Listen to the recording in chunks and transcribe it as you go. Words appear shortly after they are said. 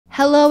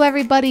Hello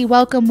everybody,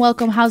 welcome.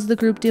 How's the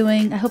group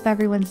doing? I hope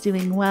everyone's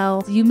doing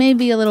well. You may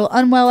be a little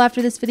unwell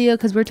after this video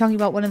because we're talking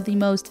about one of the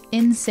most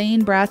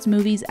insane Bratz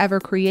movies ever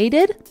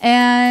created.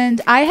 And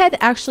I had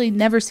actually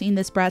never seen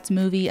this Bratz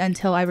movie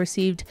until I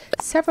received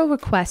several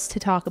requests to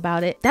talk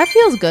about it. That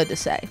feels good to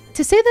say.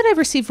 To say that I've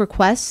received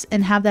requests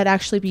and have that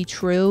actually be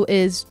true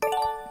is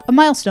a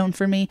milestone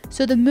for me.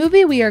 So the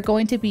movie we are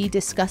going to be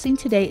discussing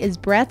today is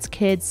Bratz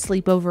Kidz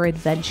Sleepover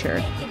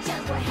Adventure.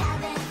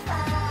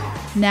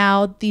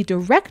 Now, the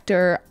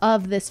director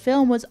of this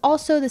film was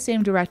also the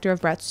same director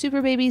of Bratz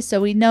Super Babies, so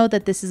we know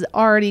that this is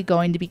already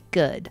going to be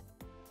good.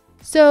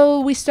 So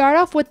we start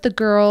off with the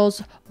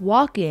girls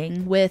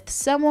walking with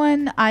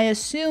someone I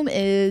assume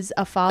is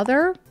a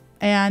father,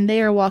 and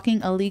they are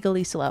walking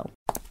illegally slow.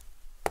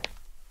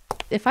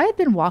 If I had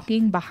been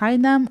walking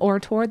behind them or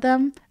toward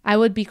them, I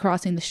would be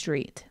crossing the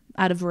street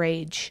out of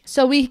rage.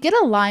 So we get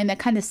a line that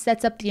kind of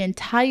sets up the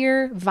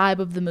entire vibe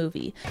of the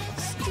movie.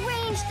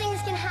 Strange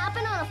things can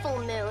happen on a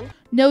full moon.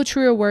 No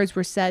truer words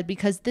were said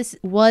because this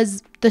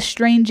was the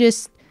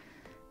strangest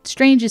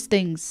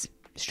things.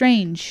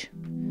 Stranger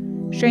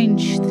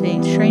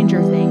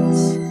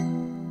things.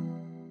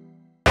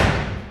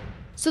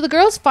 So the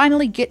girls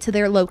finally get to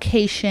their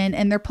location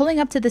and they're pulling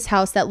up to this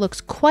house that looks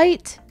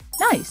quite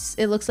nice.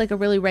 It looks like a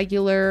really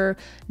regular,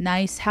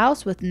 nice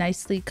house with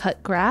nicely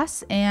cut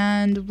grass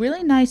and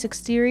really nice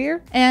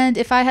exterior. And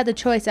if I had the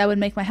choice, I would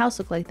make my house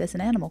look like this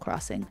in Animal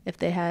Crossing if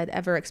they had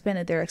ever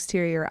expanded their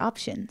exterior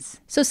options.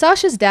 So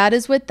Sasha's dad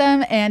is with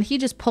them and he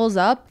just pulls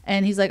up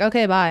and he's like,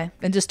 okay, bye,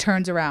 and just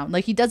turns around.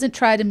 Like, he doesn't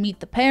try to meet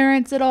the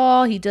parents at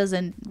all. He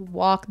doesn't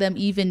walk them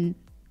even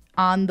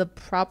on the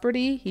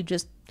property. He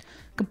just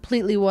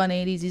completely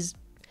 180s. He's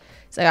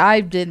like, I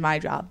did my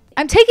job.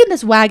 I'm taking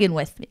this wagon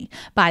with me,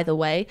 by the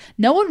way.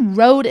 No one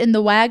rode in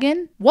the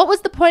wagon. What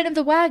was the point of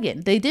the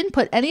wagon? They didn't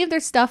put any of their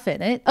stuff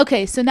in it.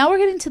 Okay, so now we're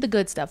getting to the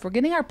good stuff. We're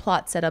getting our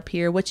plot set up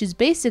here, which is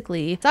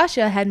basically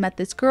Sasha had met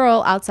this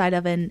girl outside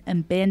of an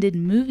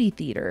abandoned movie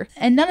theater.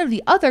 And none of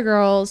the other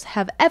girls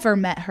have ever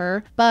met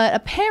her. But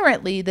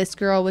apparently this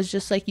girl was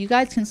just like, you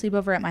guys can sleep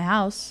over at my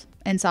house.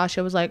 And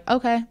Sasha was like,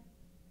 okay.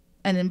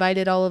 And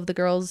invited all of the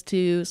girls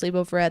to sleep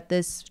over at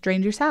this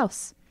stranger's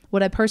house.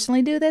 Would I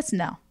personally do this?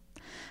 No,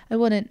 I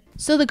wouldn't.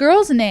 So the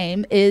girl's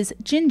name is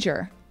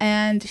Ginger,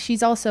 and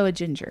she's also a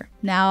ginger.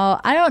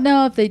 Now, I don't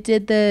know if they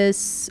did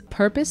this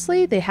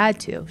purposely. They had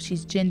to.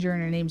 She's Ginger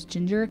and her name's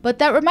Ginger. But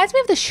that reminds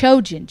me of the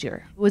show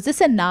Ginger. Was this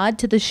a nod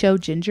to the show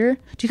Ginger?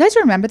 Do you guys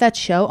remember that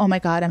show? Oh my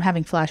God, I'm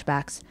having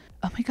flashbacks.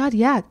 Oh my God,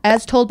 yeah.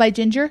 As Told by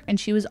Ginger, and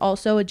she was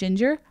also a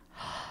ginger.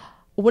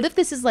 What if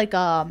this is like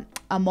a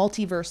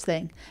multiverse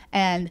thing,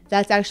 and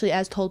that's actually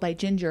As Told by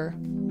Ginger?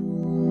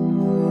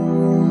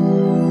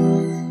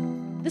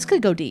 This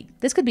could go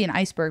deep. This could be an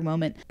iceberg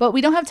moment, but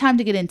we don't have time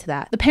to get into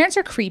that. The parents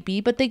are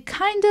creepy, but they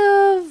kind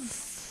of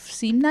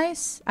seem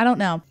nice. I don't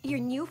know. Your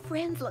new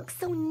friends look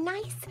so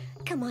nice.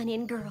 Come on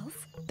in, girls.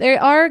 They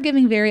are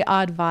giving very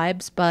odd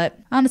vibes, but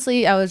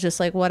honestly, I was just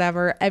like,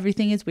 whatever.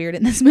 Everything is weird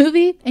in this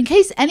movie. In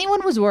case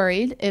anyone was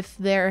worried if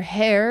their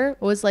hair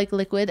was like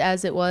liquid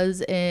as it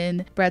was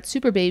in Bratz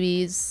Super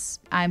Babies,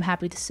 I'm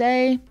happy to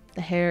say the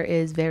hair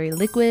is very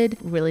liquid,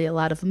 really a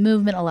lot of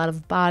movement, a lot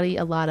of body,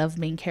 a lot of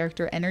main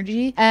character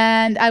energy.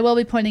 And I will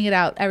be pointing it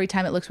out every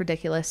time it looks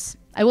ridiculous.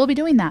 I will be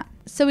doing that.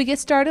 So we get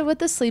started with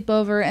the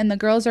sleepover and the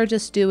girls are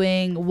just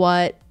doing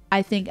what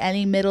I think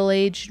any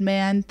middle-aged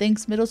man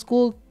thinks middle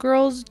school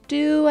girls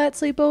do at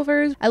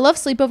sleepovers. I love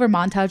sleepover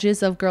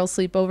montages of girls'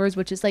 sleepovers,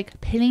 which is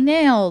like pinning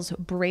nails,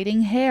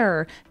 braiding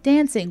hair,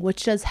 dancing,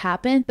 which does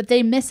happen, but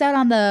they miss out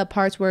on the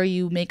parts where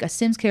you make a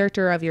Sims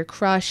character of your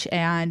crush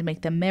and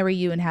make them marry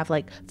you and have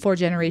like 4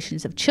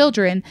 generations of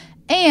children,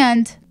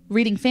 and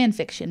reading fan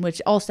fiction,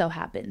 which also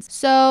happens.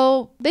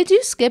 So they do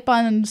skip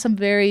on some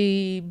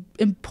very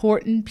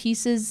important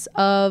pieces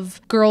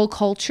of girl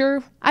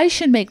culture. I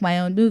should make my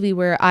own movie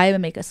where I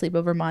make a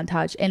sleepover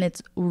montage and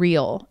it's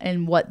real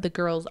and what the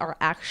girls are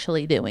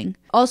actually doing.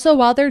 Also,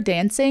 while they're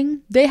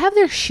dancing, they have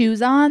their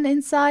shoes on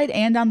inside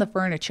and on the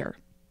furniture.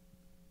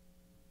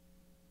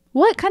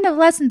 What kind of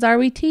lessons are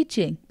we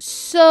teaching?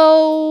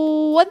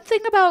 So one thing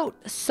about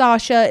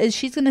Sasha is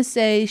she's going to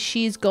say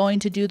she's going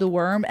to do the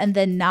worm and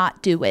then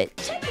not do it.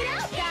 Check it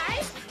out,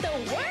 guys. The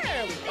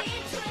worm.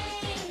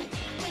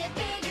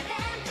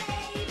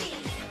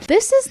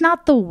 This is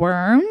not the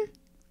worm.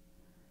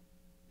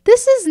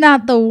 This is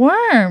not the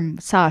worm,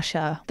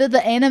 Sasha. Did the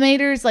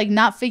animators like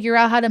not figure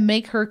out how to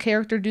make her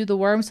character do the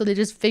worm, so they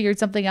just figured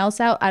something else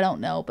out? I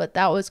don't know, but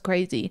that was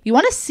crazy. You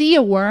want to see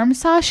a worm,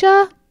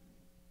 Sasha?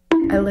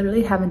 I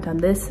literally haven't done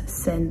this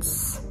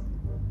since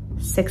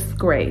 6th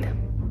grade.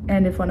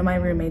 And if one of my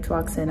roommates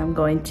walks in, I'm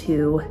going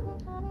to...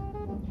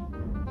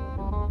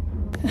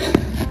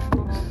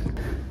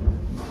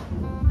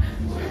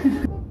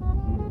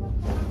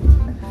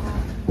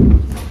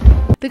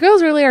 The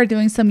girls really are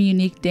doing some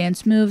unique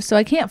dance moves, so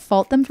I can't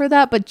fault them for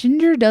that, but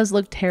Ginger does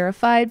look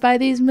terrified by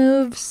these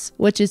moves,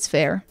 which is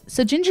fair.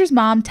 So Ginger's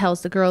mom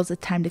tells the girls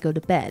it's time to go to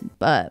bed,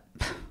 but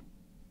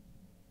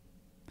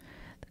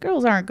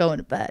girls aren't going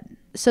to bed.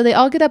 So they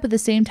all get up at the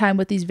same time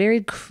with these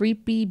very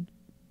creepy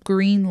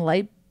green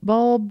light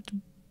bulb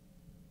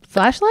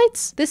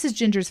flashlights. This is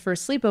Ginger's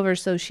first sleepover,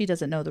 so she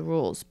doesn't know the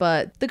rules,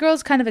 but the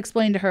girls kind of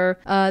explain to her,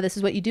 this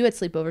is what you do at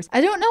sleepovers.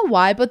 I don't know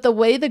why, but the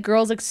way the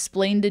girls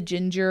explain to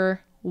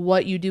Ginger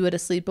what you do at a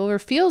sleepover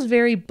feels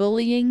very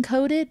bullying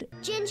coded.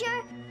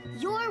 Ginger,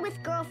 you're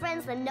with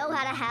girlfriends that know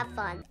how to have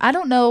fun. I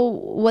don't know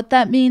what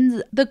that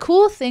means. The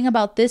cool thing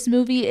about this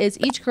movie is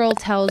each girl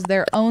tells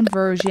their own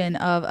version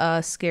of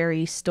a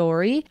scary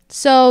story.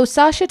 So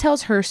Sasha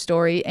tells her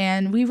story,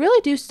 and we really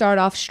do start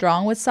off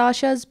strong with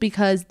Sasha's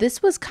because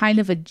this was kind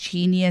of a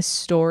genius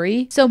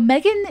story. So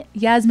Megan,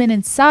 Yasmin,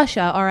 and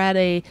Sasha are at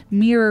a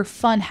mirror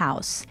fun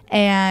house,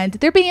 and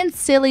they're being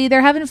silly,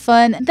 they're having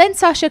fun. Then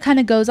Sasha kind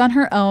of goes on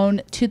her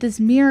own to this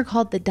mirror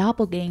called the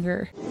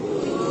doppelganger.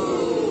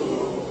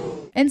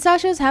 And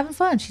Sasha's having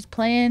fun. She's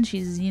playing.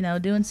 She's,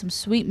 doing some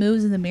sweet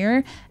moves in the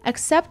mirror.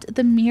 Except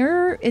the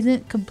mirror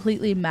isn't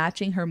completely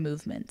matching her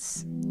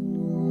movements.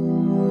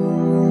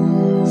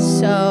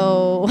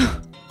 So...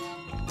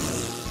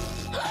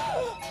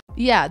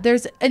 yeah,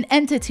 there's an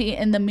entity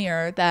in the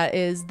mirror that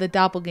is the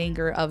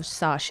doppelganger of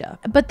Sasha.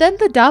 But then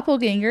the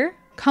doppelganger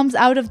comes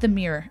out of the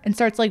mirror and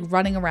starts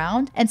running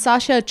around, and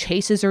Sasha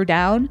chases her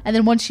down, and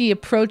then once she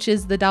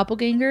approaches the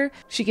doppelganger,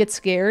 she gets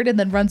scared and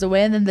then runs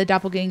away, and then the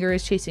doppelganger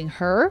is chasing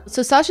her.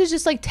 So Sasha's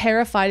just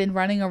terrified and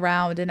running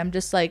around, and I'm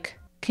just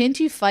can't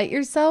you fight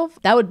yourself?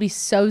 That would be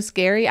so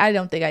scary. I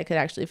don't think I could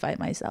actually fight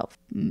myself.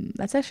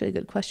 That's actually a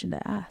good question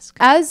to ask.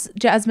 As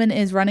Jasmine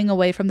is running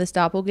away from this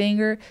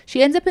doppelganger,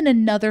 she ends up in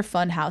another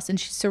fun house, and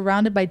she's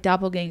surrounded by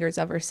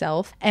doppelgangers of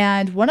herself,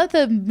 and one of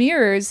the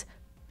mirrors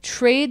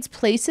trades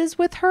places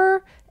with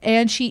her,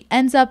 and she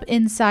ends up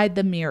inside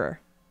the mirror,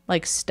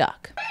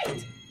 stuck.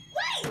 Wait!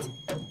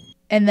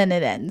 And then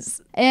it ends.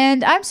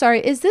 And I'm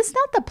sorry, is this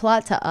not the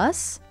plot to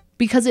Us?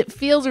 Because it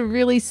feels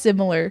really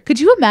similar. Could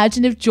you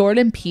imagine if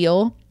Jordan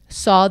Peele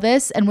saw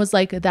this and was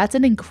like, that's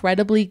an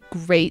incredibly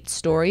great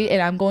story,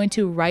 and I'm going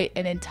to write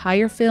an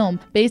entire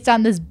film based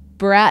on this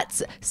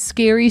Bratz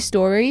scary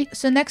story.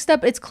 So next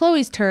up, it's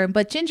Chloe's turn,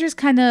 but Ginger's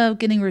kind of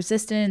getting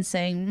resistant and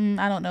saying,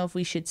 I don't know if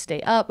we should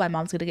stay up. My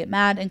mom's gonna get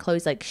mad. And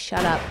Chloe's like,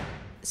 shut up.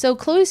 So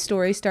Chloe's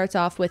story starts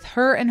off with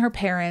her and her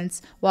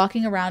parents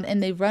walking around,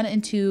 and they run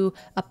into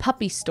a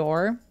puppy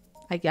store,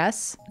 I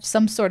guess.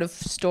 Some sort of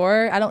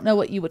store. I don't know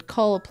what you would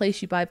call a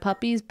place you buy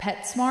puppies.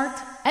 PetSmart.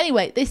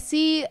 Anyway, they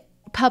see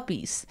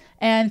puppies,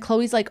 and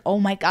Chloe's like, oh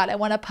my god, I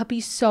want a puppy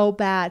so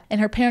bad.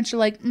 And her parents are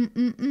like,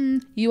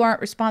 you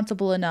aren't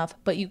responsible enough,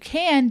 but you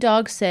can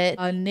dog sit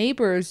a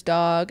neighbor's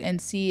dog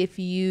and see if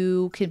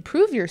you can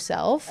prove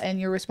yourself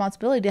and your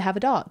responsibility to have a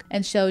dog.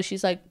 And so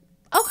she's like,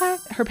 okay.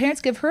 Her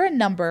parents give her a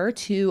number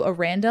to a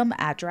random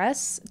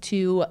address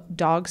to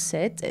dog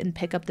sit and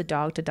pick up the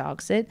dog to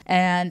dog sit.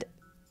 And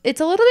it's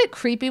a little bit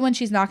creepy when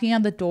she's knocking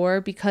on the door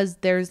because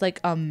there's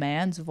a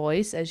man's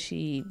voice as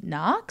she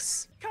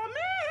knocks. Come in!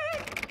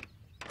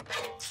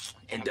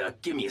 And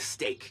give me a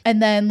steak.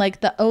 And then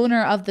the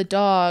owner of the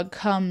dog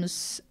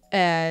comes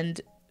and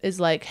is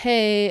like,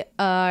 hey,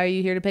 are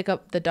you here to pick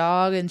up the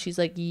dog? And she's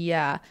like,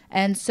 yeah.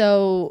 And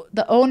so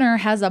the owner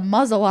has a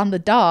muzzle on the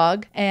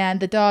dog, and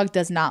the dog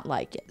does not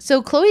like it.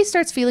 So Chloe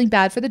starts feeling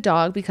bad for the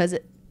dog because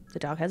the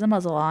dog has a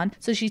muzzle on.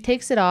 So she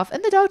takes it off,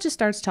 and the dog just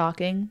starts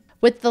talking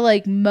with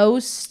the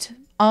most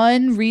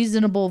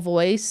unreasonable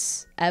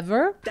voice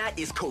ever. That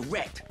is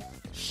correct,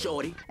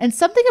 shorty. And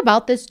something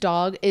about this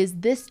dog is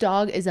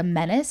a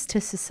menace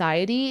to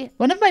society.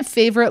 One of my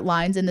favorite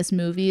lines in this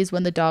movie is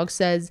when the dog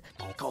says,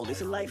 Call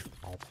this a life?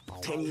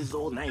 10 years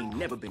old and I ain't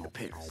never been to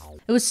Paris.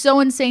 It was so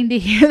insane to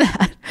hear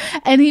that.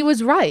 And he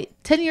was right.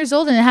 10 years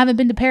old and I haven't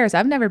been to Paris.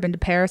 I've never been to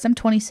Paris. I'm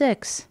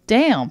 26.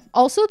 Damn.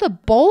 Also, the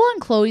bowl on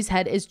Chloe's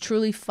head is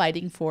truly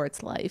fighting for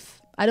its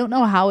life. I don't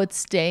know how it's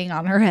staying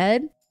on her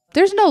head.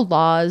 There's no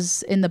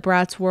laws in the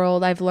Bratz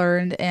world, I've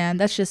learned, and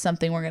that's just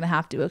something we're going to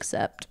have to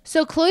accept.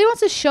 So Chloe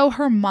wants to show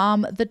her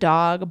mom the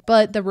dog,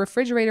 but the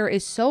refrigerator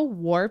is so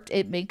warped,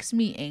 it makes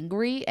me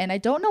angry, and I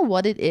don't know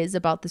what it is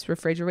about this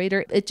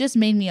refrigerator. It just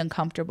made me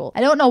uncomfortable.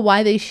 I don't know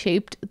why they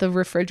shaped the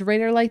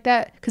refrigerator like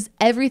that, because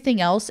everything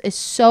else is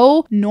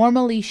so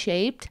normally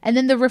shaped, and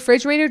then the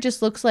refrigerator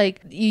just looks like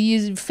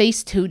you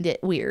face-tuned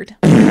it weird.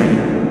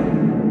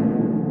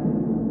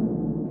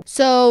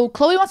 So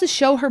Chloe wants to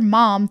show her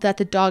mom that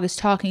the dog is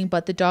talking,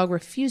 but the dog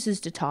refuses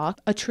to talk.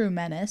 A true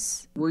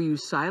menace. Were you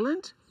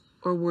silent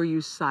or were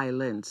you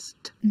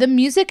silenced? The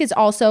music is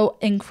also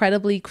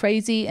incredibly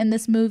crazy in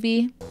this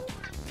movie.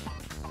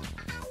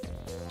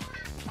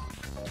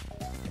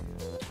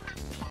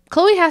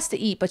 Chloe has to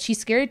eat, but she's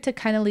scared to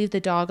kind of leave the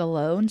dog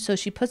alone. So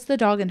she puts the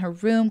dog in her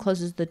room,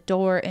 closes the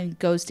door, and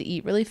goes to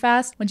eat really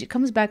fast. When she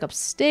comes back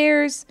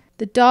upstairs,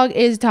 the dog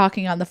is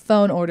talking on the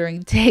phone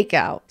ordering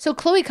takeout. So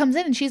Chloe comes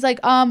in and she's like,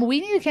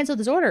 we need to cancel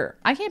this order.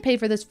 I can't pay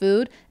for this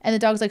food. And the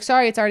dog's like,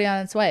 sorry, it's already on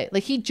its way.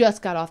 Like, he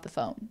just got off the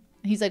phone.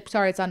 And he's like,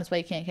 sorry, it's on its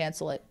way. Can't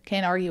cancel it.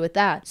 Can't argue with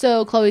that.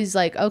 So Chloe's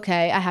like,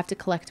 okay, I have to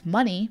collect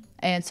money.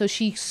 And so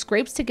she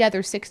scrapes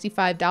together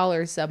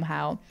 $65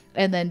 somehow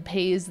and then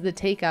pays the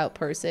takeout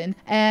person.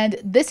 And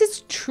this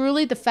is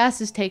truly the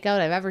fastest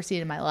takeout I've ever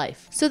seen in my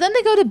life. So then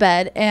they go to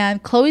bed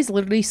and Chloe's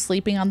literally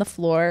sleeping on the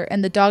floor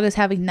and the dog is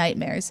having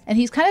nightmares. And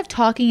he's kind of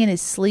talking in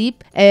his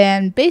sleep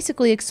and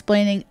basically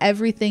explaining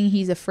everything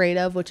he's afraid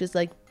of, which is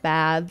like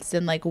baths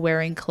and like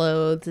wearing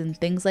clothes and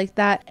things like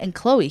that. And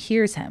Chloe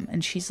hears him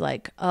and she's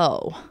like,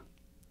 oh,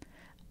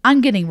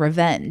 I'm getting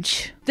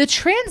revenge. The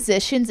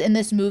transitions in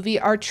this movie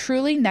are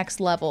truly next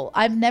level.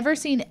 I've never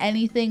seen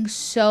anything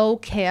so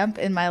camp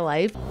in my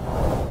life.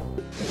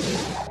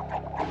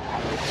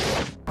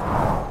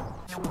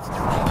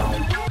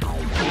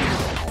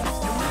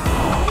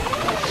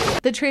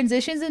 The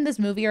transitions in this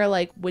movie are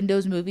like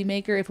Windows Movie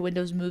Maker if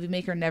Windows Movie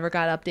Maker never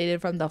got updated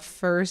from the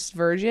first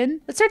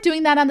version. Let's start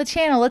doing that on the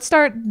channel. Let's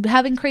start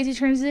having crazy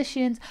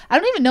transitions. I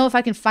don't even know if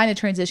I can find a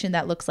transition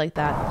that looks like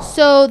that.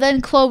 So then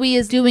Chloe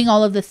is doing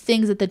all of the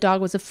things that the dog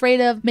was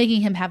afraid of,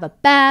 making him have a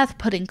bath,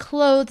 putting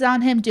clothes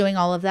on him, doing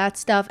all of that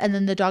stuff. And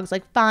then the dog's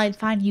like,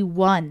 fine, you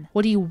won.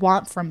 What do you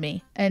want from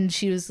me? And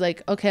she was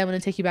like, okay, I'm going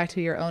to take you back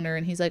to your owner.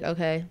 And he's like,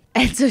 okay.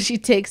 And so she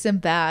takes him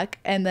back.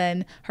 And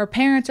then her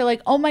parents are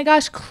like, oh my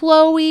gosh,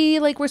 Chloe,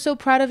 like, we're so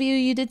proud of you.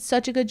 You did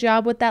such a good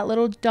job with that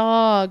little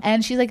dog.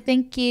 And she's like,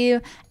 thank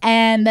you.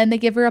 And then they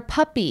give her a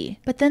puppy.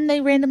 But then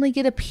they randomly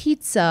get a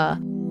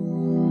pizza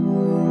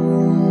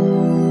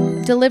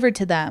delivered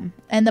to them.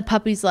 And the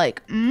puppy's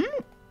like,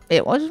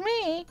 it was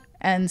me.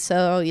 And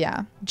so,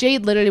 yeah,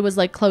 Jade literally was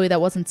like, Chloe, that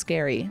wasn't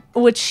scary,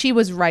 which she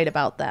was right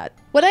about that.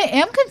 What I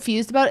am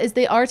confused about is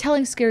they are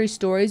telling scary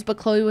stories, but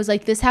Chloe was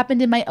like, this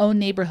happened in my own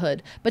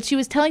neighborhood, but she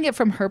was telling it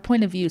from her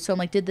point of view. So I'm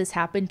like, did this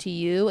happen to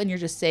you? And you're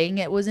just saying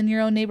it was in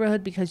your own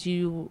neighborhood because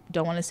you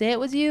don't want to say it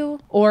was you?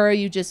 Or are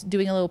you just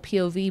doing a little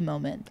POV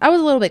moment? I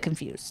was a little bit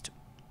confused.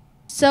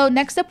 So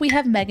next up we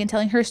have Megan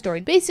telling her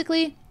story.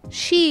 Basically,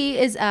 she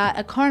is at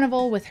a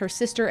carnival with her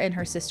sister and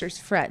her sister's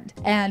friend.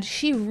 And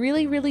she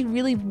really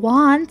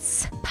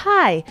wants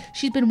pie.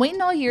 She's been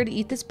waiting all year to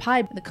eat this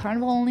pie. The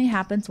carnival only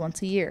happens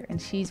once a year and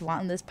she's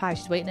wanting this pie.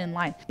 She's waiting in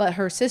line. But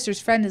her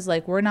sister's friend is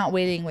like, we're not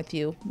waiting with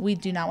you. We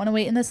do not want to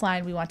wait in this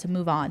line. We want to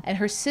move on. And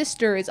her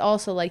sister is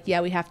also like,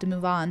 yeah, we have to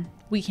move on.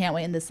 We can't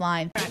wait in this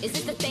line. Is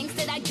this the thanks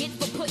that I get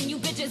for putting you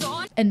bitches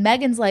on? And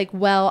Megan's like,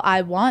 well,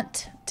 I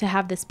want to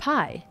have this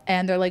pie.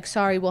 And they're like,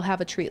 sorry, we'll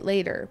have a treat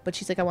later. But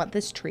she's like, I want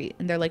this treat.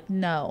 And they're like,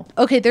 no.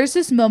 Okay, there's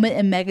this moment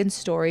in Megan's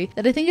story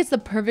that I think is the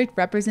perfect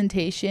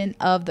representation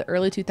of the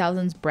early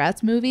 2000s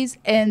Bratz movies.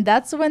 And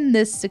that's when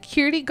this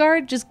security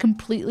guard just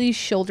completely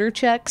shoulder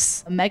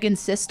checks Megan's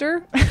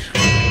sister.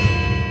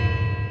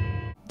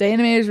 The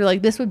animators were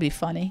like, this would be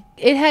funny.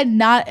 It had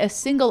not a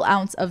single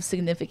ounce of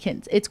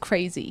significance. It's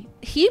crazy.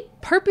 He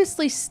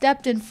purposely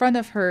stepped in front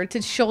of her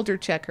to shoulder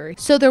check her.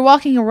 So they're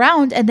walking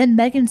around and then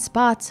Megan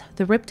spots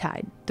the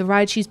Riptide, the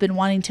ride she's been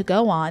wanting to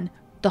go on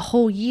the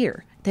whole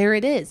year. There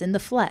it is in the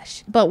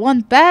flesh. But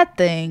one bad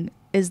thing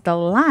is the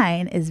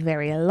line is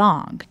very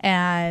long.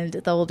 And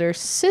the older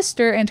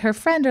sister and her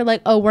friend are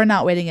like, oh, we're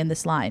not waiting in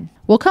this line.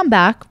 We'll come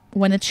back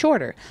when it's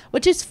shorter,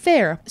 which is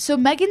fair. So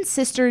Megan's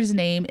sister's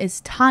name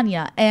is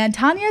Tanya, and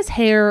Tanya's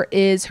hair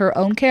is her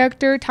own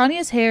character.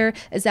 Tanya's hair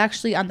is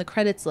actually on the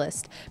credits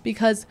list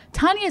because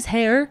Tanya's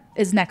hair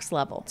is next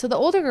level. So the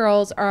older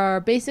girls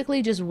are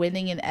basically just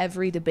winning in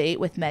every debate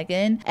with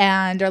Megan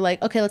and are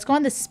like, okay, let's go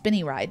on this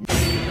spinny ride.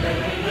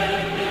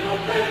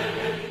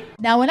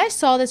 Now, when I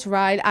saw this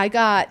ride, I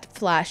got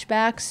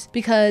flashbacks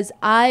because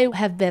I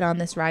have been on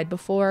this ride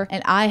before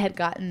and I had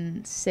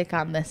gotten sick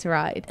on this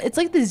ride. It's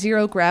like the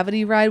zero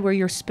gravity ride where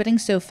you're spinning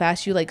so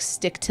fast you like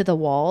stick to the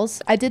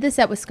walls. I did this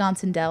at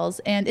Wisconsin Dells,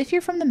 and if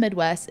you're from the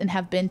Midwest and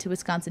have been to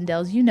Wisconsin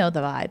Dells, you know the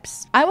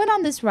vibes. I went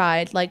on this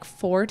ride like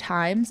 4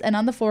 times, and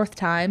on the 4th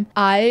time,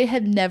 I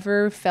had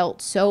never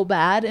felt so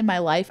bad in my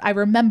life. I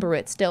remember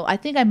it still. I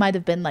think I might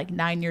have been like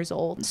 9 years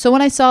old. So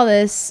when I saw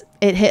this,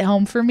 it hit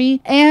home for me,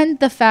 and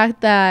the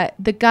fact that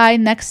the guy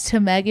next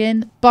to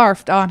Megan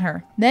barfed on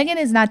her. Megan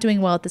is not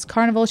doing well at this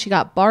carnival. She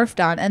got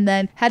barfed on and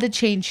then had to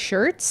change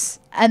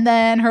shirts. And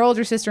then her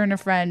older sister and her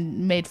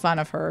friend made fun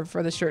of her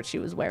for the shirt she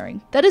was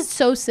wearing. That is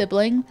so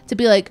sibling to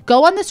be like,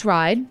 go on this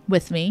ride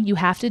with me. You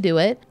have to do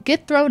it.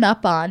 Get thrown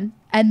up on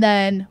and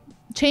then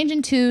change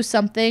into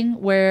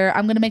something where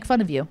I'm going to make fun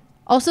of you.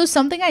 Also,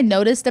 something I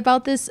noticed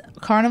about this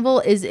carnival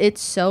is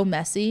it's so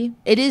messy.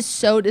 It is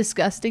so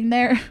disgusting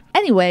there.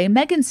 Anyway,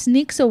 Megan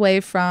sneaks away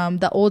from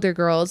the older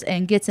girls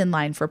and gets in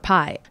line for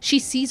pie. She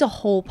sees a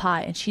whole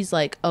pie and she's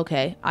like,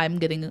 okay, I'm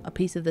getting a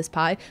piece of this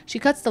pie. She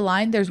cuts the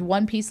line. There's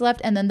one piece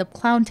left and then the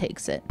clown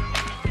takes it.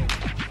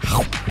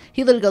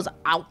 He literally goes,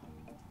 ow.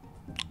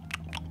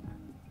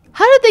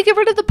 How did they get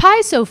rid of the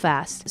pie so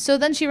fast? So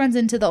then she runs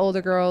into the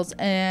older girls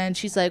and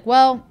she's like,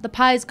 well, the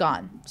pie's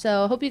gone.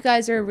 So I hope you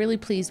guys are really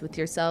pleased with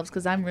yourselves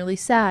because I'm really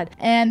sad.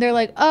 And they're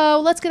like,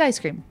 oh, let's get ice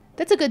cream.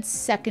 That's a good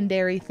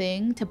secondary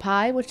thing to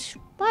pie, which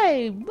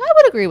I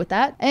would agree with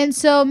that. And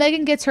so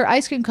Megan gets her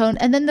ice cream cone,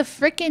 and then the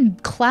freaking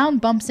clown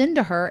bumps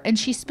into her and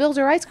she spills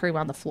her ice cream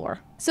on the floor.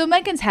 So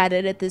Megan's had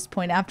it at this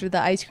point after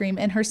the ice cream,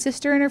 and her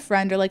sister and her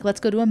friend are like, let's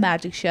go to a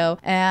magic show.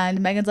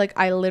 And Megan's like,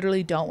 I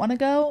literally don't want to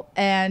go.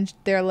 And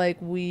they're like,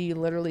 we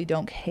literally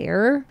don't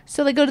care.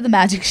 So they go to the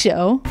magic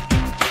show.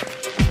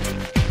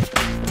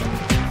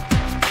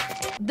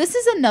 This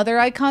is another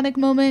iconic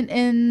moment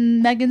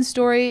in Megan's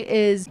story.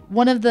 Is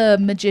one of the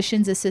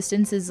magician's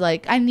assistants is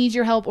like, I need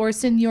your help or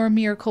Senor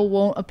Miracle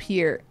won't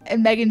appear.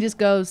 And Megan just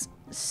goes,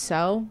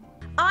 so?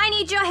 I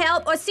need your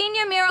help or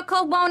Senor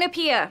Miracle won't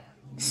appear.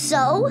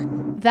 So?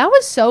 That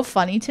was so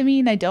funny to me,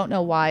 and I don't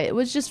know why.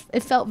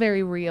 It felt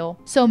very real.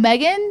 So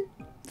Megan,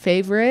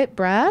 favorite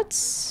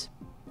Bratz?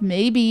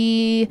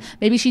 Maybe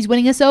she's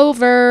winning us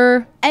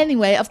over.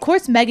 Anyway, of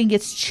course, Megan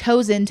gets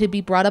chosen to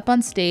be brought up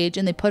on stage,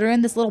 and they put her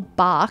in this little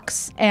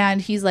box, and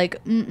he's like,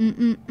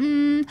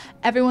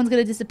 everyone's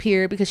gonna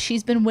disappear because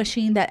she's been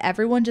wishing that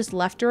everyone just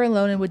left her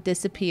alone and would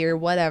disappear,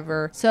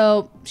 whatever.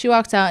 So she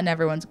walks out and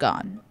everyone's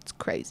gone. It's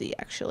crazy,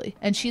 actually.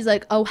 And she's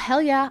like, oh,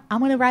 hell yeah, I'm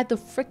gonna ride the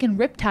freaking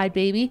Riptide,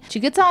 baby. She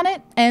gets on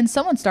it, and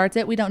someone starts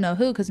it. We don't know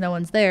who because no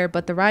one's there,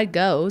 but the ride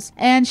goes.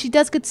 And she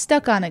does get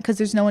stuck on it because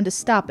there's no one to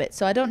stop it.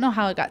 So I don't know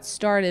how it got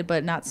started,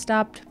 but not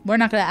stopped. We're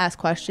not gonna ask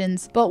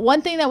questions. But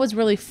one thing that was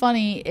really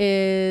funny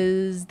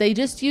is they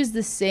just used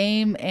the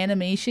same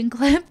animation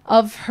clip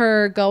of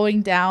her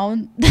going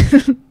down.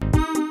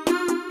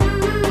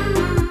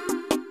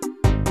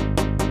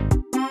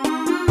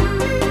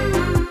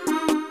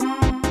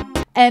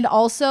 And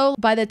also,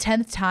 by the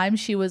 10th time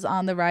she was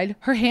on the ride,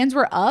 her hands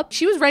were up.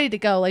 She was ready to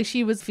go, like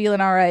she was feeling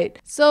all right.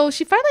 So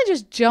she finally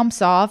just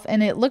jumps off,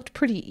 and it looked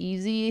pretty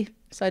easy.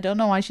 So I don't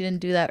know why she didn't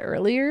do that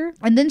earlier.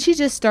 And then she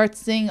just starts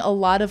seeing a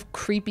lot of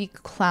creepy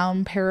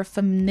clown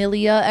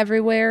paraphernalia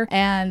everywhere.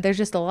 And there's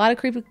just a lot of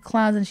creepy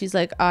clowns, and she's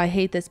like, oh, I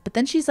hate this. But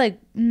then she's like,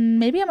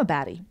 maybe I'm a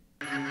baddie.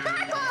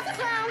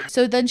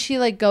 So then she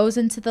like goes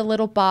into the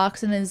little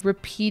box and is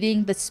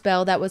repeating the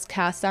spell that was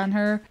cast on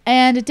her.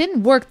 And it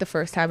didn't work the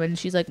first time. And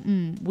she's like,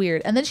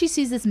 weird. And then she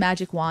sees this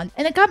magic wand.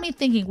 And it got me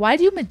thinking, why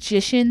do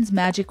magicians'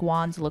 magic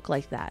wands look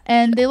like that?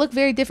 And they look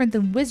very different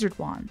than wizard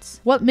wands.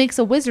 What makes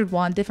a wizard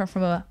wand different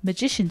from a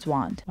magician's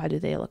wand? Why do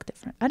they look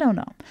different? I don't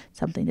know.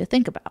 Something to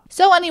think about.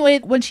 So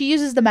anyway, when she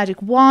uses the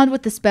magic wand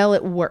with the spell,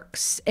 it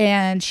works.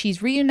 And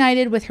she's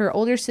reunited with her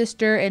older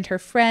sister and her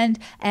friend.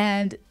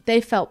 And they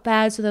felt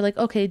bad, so they're like,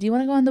 okay, do you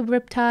want to go on the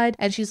Riptide?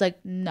 And she's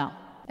like, no,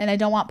 and I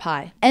don't want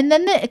pie. And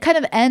then it kind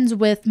of ends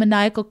with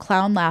maniacal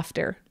clown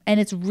laughter, and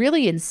it's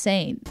really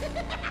insane.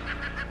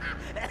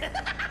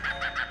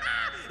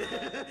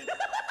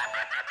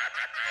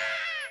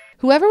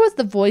 Whoever was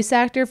the voice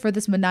actor for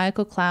this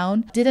maniacal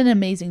clown did an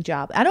amazing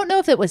job. I don't know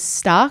if it was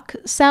stock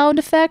sound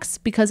effects,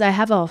 because I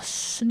have a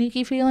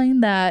sneaky feeling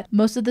that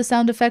most of the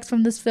sound effects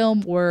from this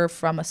film were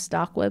from a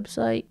stock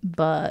website.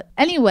 But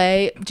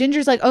anyway,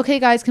 Ginger's like, okay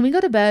guys, can we go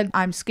to bed?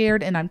 I'm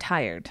scared and I'm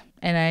tired.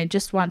 And I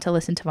just want to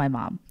listen to my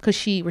mom because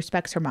she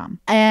respects her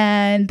mom.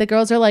 And the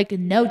girls are like,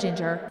 no,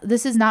 Ginger,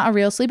 this is not a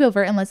real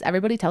sleepover unless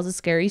everybody tells a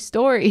scary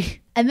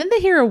story. And then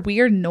they hear a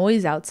weird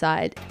noise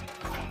outside.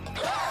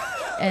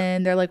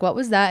 And they're like, what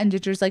was that? And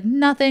Ginger's like,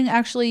 nothing.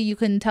 Actually, you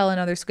can tell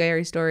another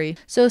scary story.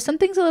 So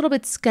something's a little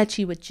bit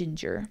sketchy with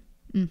Ginger.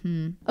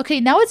 Okay,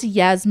 now it's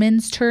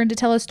Yasmin's turn to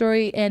tell a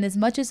story, and as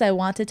much as I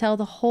want to tell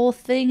the whole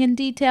thing in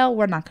detail,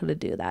 we're not going to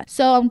do that.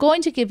 So I'm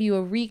going to give you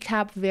a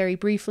recap very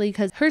briefly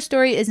because her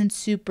story isn't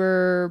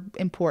super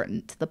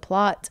important to the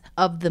plot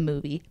of the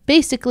movie.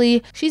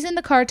 Basically, she's in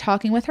the car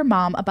talking with her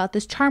mom about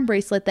this charm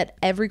bracelet that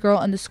every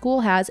girl in the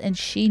school has, and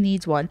she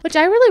needs one, which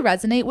I really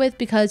resonate with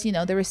because, you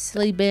know, there was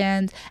silly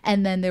bands,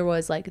 and then there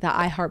was like the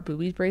I Heart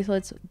Boobies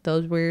bracelets.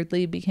 Those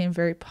weirdly became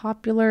very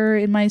popular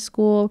in my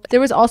school. There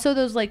was also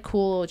those like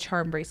cool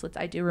charm bracelets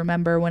I do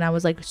remember when I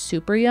was like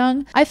super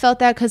young. I felt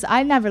that because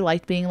I never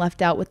liked being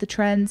left out with the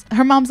trends.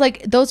 Her mom's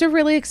like, those are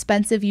really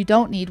expensive, you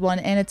don't need one,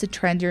 and it's a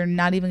trend, you're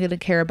not even gonna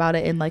care about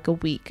it in like a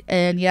week.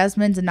 And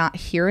Yasmin's not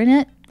hearing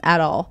it at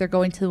all. They're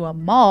going to a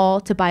mall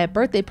to buy a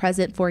birthday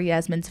present for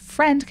Yasmin's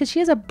friend because she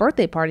has a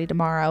birthday party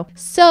tomorrow.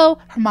 So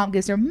her mom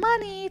gives her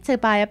money to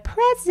buy a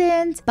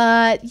present,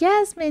 but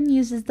Yasmin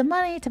uses the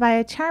money to buy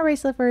a charm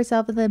bracelet for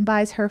herself and then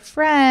buys her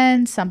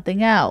friend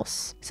something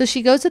else. So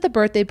she goes to the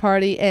birthday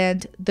party,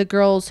 and the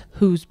girls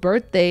whose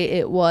birthday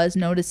it was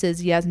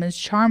notices Yasmin's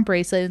charm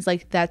bracelet and is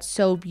like, that's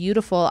so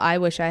beautiful, I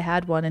wish I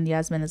had one. And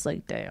Yasmin is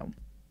like, damn.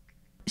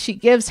 She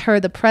gives her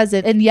the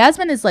present, and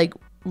Yasmin is like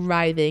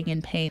writhing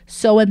in pain,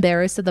 so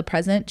embarrassed of the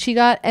present she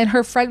got. And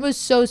her friend was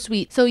so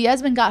sweet, so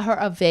Yasmin got her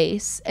a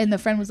vase, and the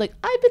friend was like,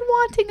 I've been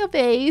wanting a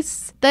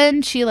vase.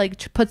 Then she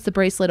like puts the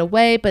bracelet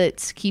away, but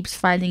it keeps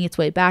finding its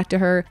way back to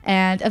her,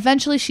 and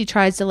eventually she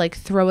tries to like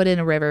throw it in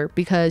a river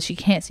because she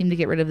can't seem to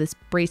get rid of this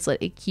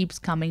bracelet. It keeps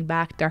coming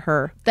back to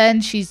her. Then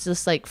she's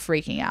just like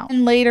freaking out.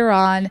 And later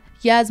on,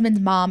 Yasmin's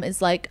mom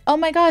is like, oh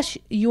my gosh,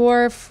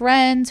 your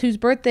friend whose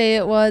birthday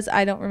it was,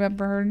 I don't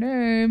remember her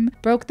name,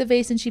 broke the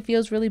vase and she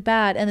feels really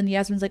bad. And then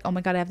Yasmin's like, oh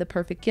my God, I have the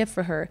perfect gift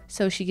for her.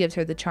 So she gives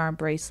her the charm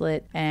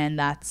bracelet, and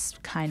that's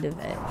kind of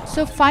it.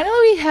 So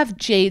finally we have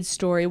Jade's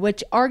story,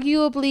 which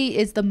arguably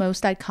is the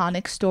most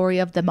iconic story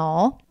of them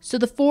all. So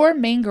the 4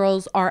 main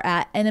girls are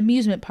at an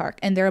amusement park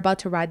and they're about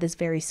to ride this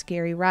very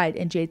scary ride.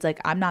 And Jade's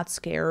like, I'm not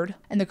scared.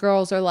 And the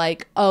girls are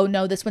like, oh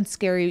no, this one's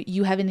scary.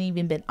 You haven't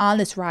even been on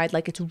this ride.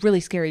 Like, it's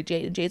really scary,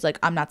 Jade. And Jade's like,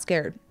 I'm not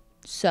scared.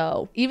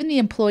 So even the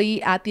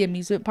employee at the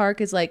amusement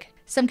park is like,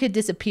 some kid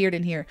disappeared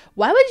in here.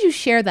 Why would you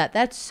share that?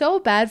 That's so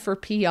bad for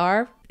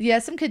PR. Yeah,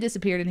 some kid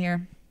disappeared in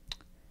here.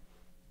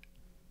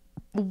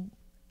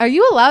 Are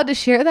you allowed to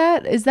share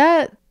that?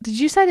 Did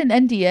you sign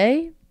an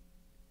NDA,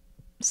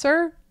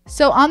 sir?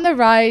 So on the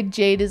ride,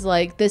 Jade is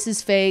like, this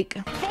is fake.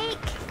 Fake.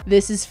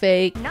 This is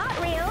fake. Not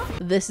real.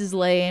 This is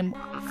lame.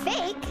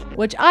 Fake.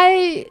 Which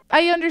I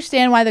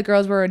understand why the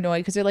girls were annoyed,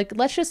 because they're like,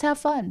 let's just have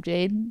fun,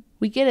 Jade.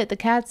 We get it. The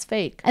cat's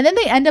fake. And then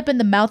they end up in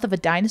the mouth of a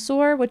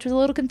dinosaur, which was a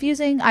little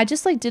confusing. I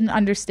just didn't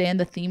understand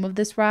the theme of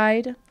this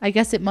ride. I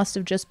guess it must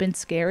have just been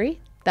scary.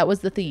 That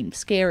was the theme.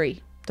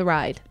 Scary. The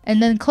ride.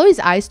 And then Chloe's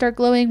eyes start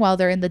glowing while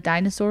they're in the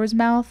dinosaur's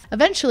mouth.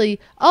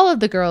 Eventually, all of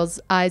the girls'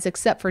 eyes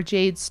except for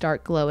Jade's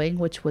start glowing,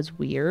 which was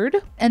weird.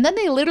 And then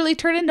they literally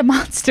turn into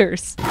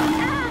monsters.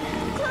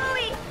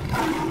 Chloe.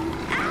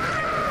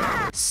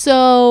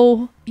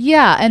 So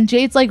yeah, and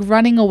Jade's like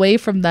running away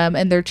from them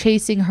and they're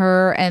chasing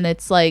her and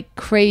it's like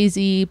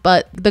crazy,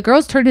 but the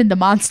girls turned into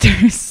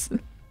monsters.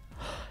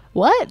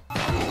 What?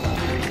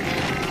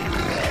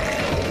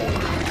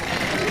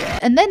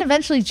 And then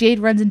eventually Jade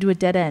runs into a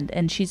dead end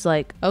and she's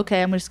like,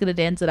 okay, I'm just gonna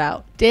dance it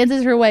out.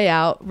 Dances her way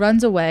out,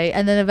 runs away,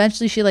 and then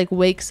eventually she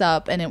wakes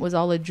up and it was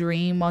all a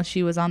dream while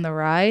she was on the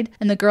ride.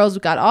 And the girls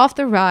got off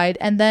the ride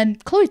and then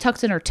Chloe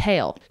tucks in her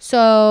tail.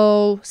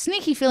 So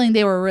sneaky feeling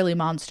they were really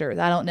monsters.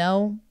 I don't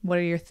know. What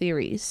are your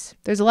theories?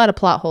 There's a lot of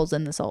plot holes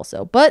in this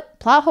also, but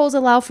plot holes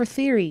allow for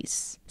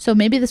theories. So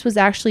maybe this was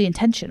actually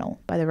intentional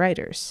by the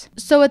writers.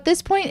 So at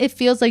this point, it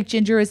feels like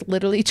Ginger is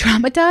literally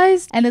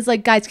traumatized and is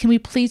like, guys, can we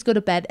please go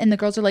to bed? And the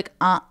girls are like,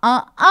 no,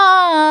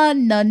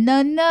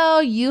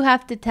 you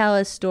have to tell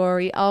a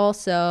story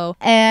also.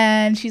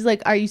 And she's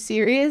like, are you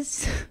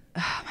serious?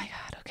 Oh my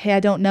God. Okay,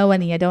 I don't know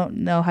any. I don't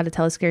know how to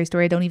tell a scary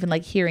story. I don't even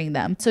like hearing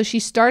them. So she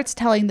starts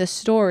telling the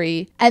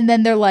story and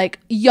then they're like,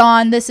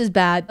 yawn, this is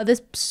bad.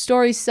 This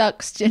story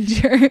sucks,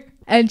 Ginger.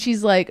 And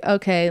she's like,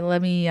 okay,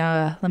 let me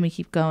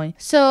keep going.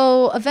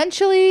 So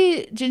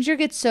eventually Ginger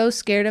gets so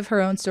scared of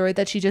her own story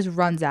that she just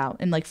runs out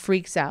and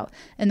freaks out.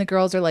 And the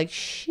girls are like,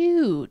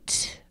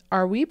 shoot,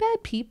 are we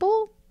bad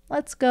people?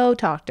 Let's go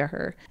talk to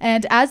her.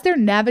 And as they're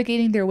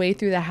navigating their way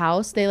through the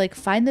house, they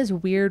find this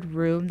weird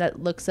room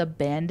that looks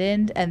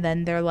abandoned. And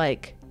then they're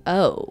like,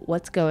 oh,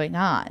 what's going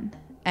on?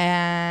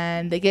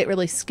 And they get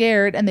really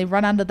scared and they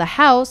run onto the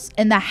house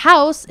and the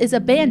house is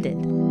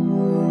abandoned.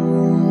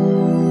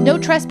 No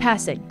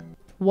trespassing.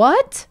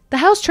 What? The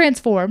house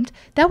transformed.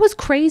 That was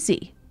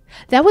crazy.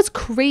 That was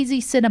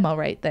crazy cinema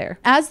right there.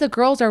 As the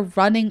girls are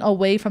running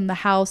away from the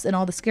house and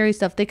all the scary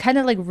stuff, they kind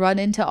of run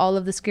into all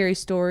of the scary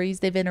stories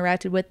they've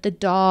interacted with. The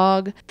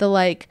dog,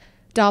 the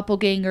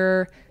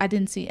doppelganger. I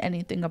didn't see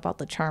anything about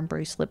the charm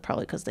bracelet,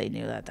 probably because they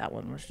knew that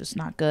one was just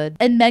not good.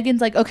 And Megan's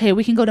like, okay,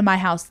 we can go to my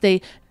house.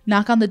 They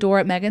knock on the door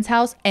at Megan's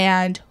house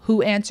and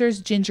who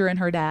answers? Ginger and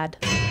her dad.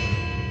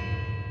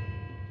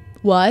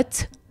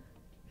 What?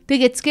 They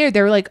get scared.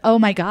 They're like, oh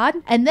my God.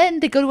 And then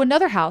they go to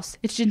another house.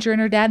 It's Ginger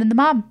and her dad and the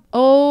mom.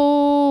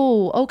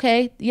 Oh,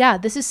 okay. Yeah,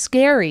 this is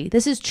scary.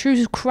 This is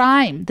true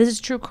crime. This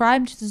is true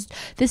crime.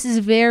 This is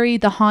very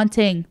The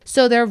Haunting.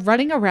 So they're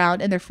running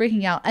around and they're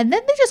freaking out. And then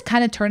they just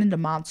kind of turn into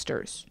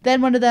monsters.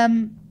 Then one of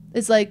them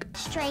is like,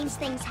 strange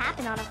things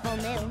happen on a full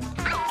moon.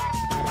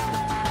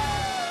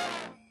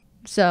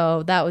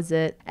 so that was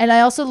it. And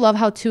I also love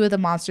how 2 of the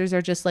monsters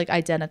are just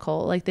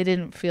identical. They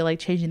didn't feel like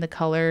changing the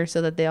color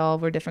so that they all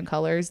were different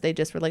colors. They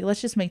just were like,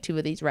 let's just make 2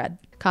 of these red.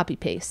 Copy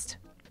paste.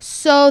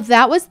 So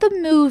that was the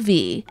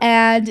movie.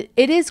 And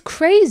it is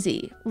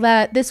crazy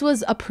that this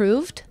was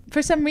approved.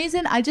 For some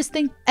reason, I just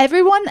think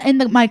everyone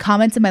in my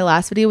comments in my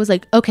last video was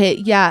like, okay,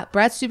 yeah,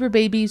 Bratz Super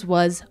Babies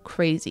was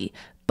crazy.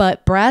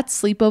 But Bratz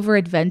Sleepover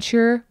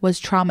Adventure was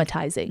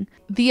traumatizing.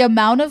 The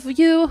amount of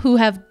you who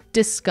have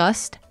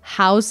discussed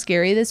how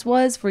scary this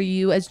was for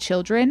you as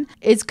children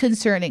is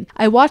concerning.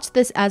 I watched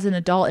this as an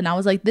adult and I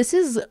was like, this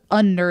is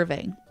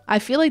unnerving. I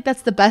feel like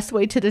that's the best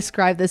way to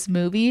describe this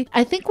movie.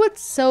 I think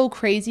what's so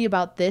crazy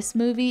about this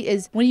movie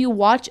is when you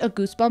watch a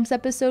Goosebumps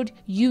episode,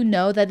 you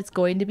know that it's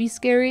going to be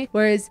scary.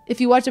 Whereas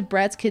if you watch a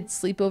Bratz Kidz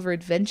Sleepover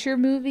Adventure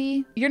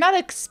movie, you're not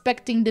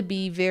expecting to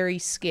be very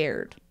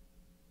scared.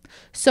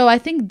 So I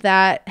think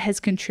that has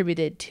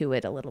contributed to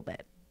it a little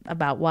bit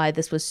about why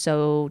this was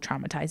so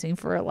traumatizing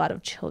for a lot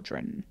of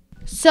children.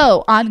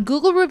 So on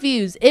Google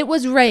reviews, it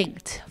was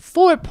ranked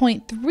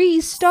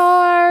 4.3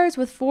 stars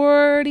with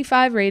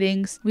 45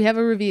 ratings. We have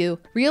a review.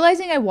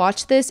 Realizing I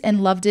watched this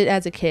and loved it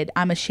as a kid,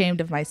 I'm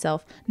ashamed of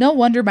myself. No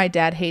wonder my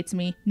dad hates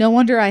me. No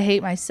wonder I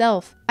hate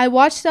myself. I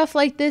watched stuff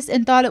like this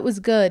and thought it was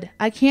good.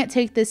 I can't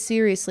take this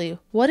seriously.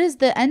 What is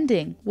the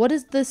ending? What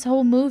is this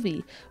whole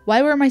movie?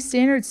 Why were my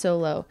standards so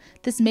low?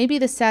 This may be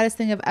the saddest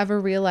thing I've ever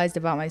realized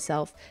about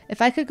myself.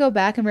 If I could go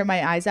back and rip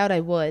my eyes out,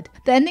 I would.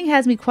 The ending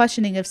has me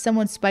questioning if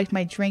someone spiked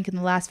my drink in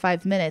the last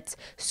 5 minutes.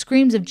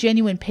 Screams of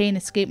genuine pain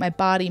escaped my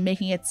body,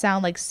 making it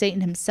sound like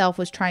Satan himself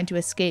was trying to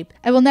escape.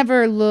 I will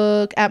never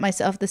look at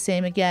myself the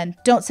same again.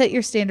 Don't set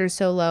your standards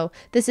so low.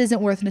 This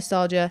isn't worth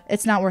nostalgia.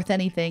 It's not worth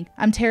anything.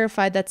 I'm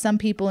terrified that some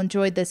people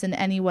enjoyed this in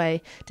any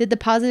way. Did the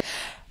positive...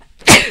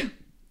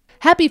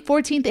 Happy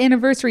 14th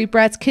anniversary,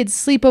 Bratz Kidz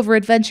Sleepover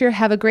Adventure.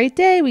 Have a great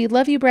day. We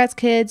love you, Bratz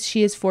Kidz.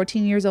 She is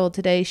 14 years old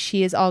today.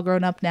 She is all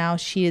grown up now.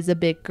 She is a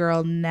big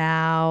girl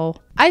now.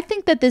 I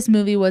think that this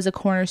movie was a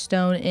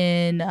cornerstone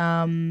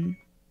in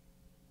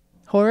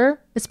horror,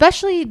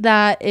 especially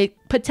that it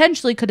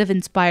potentially could have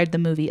inspired the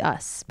movie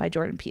Us by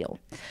Jordan Peele.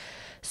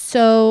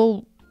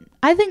 So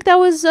I think that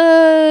was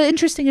an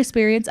interesting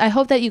experience. I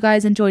hope that you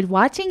guys enjoyed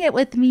watching it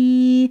with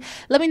me.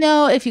 Let me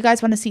know if you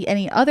guys want to see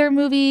any other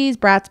movies,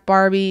 Bratz,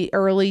 Barbie,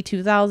 early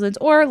 2000s,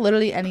 or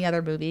literally any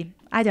other movie.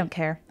 I don't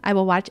care. I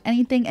will watch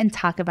anything and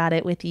talk about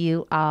it with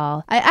you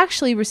all. I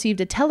actually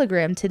received a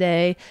telegram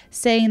today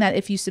saying that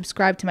if you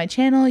subscribe to my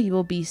channel, you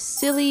will be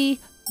silly,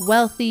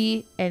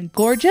 wealthy, and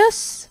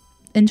gorgeous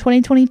in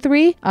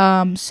 2023.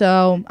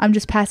 So I'm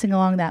just passing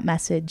along that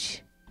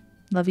message.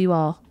 Love you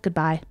all.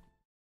 Goodbye.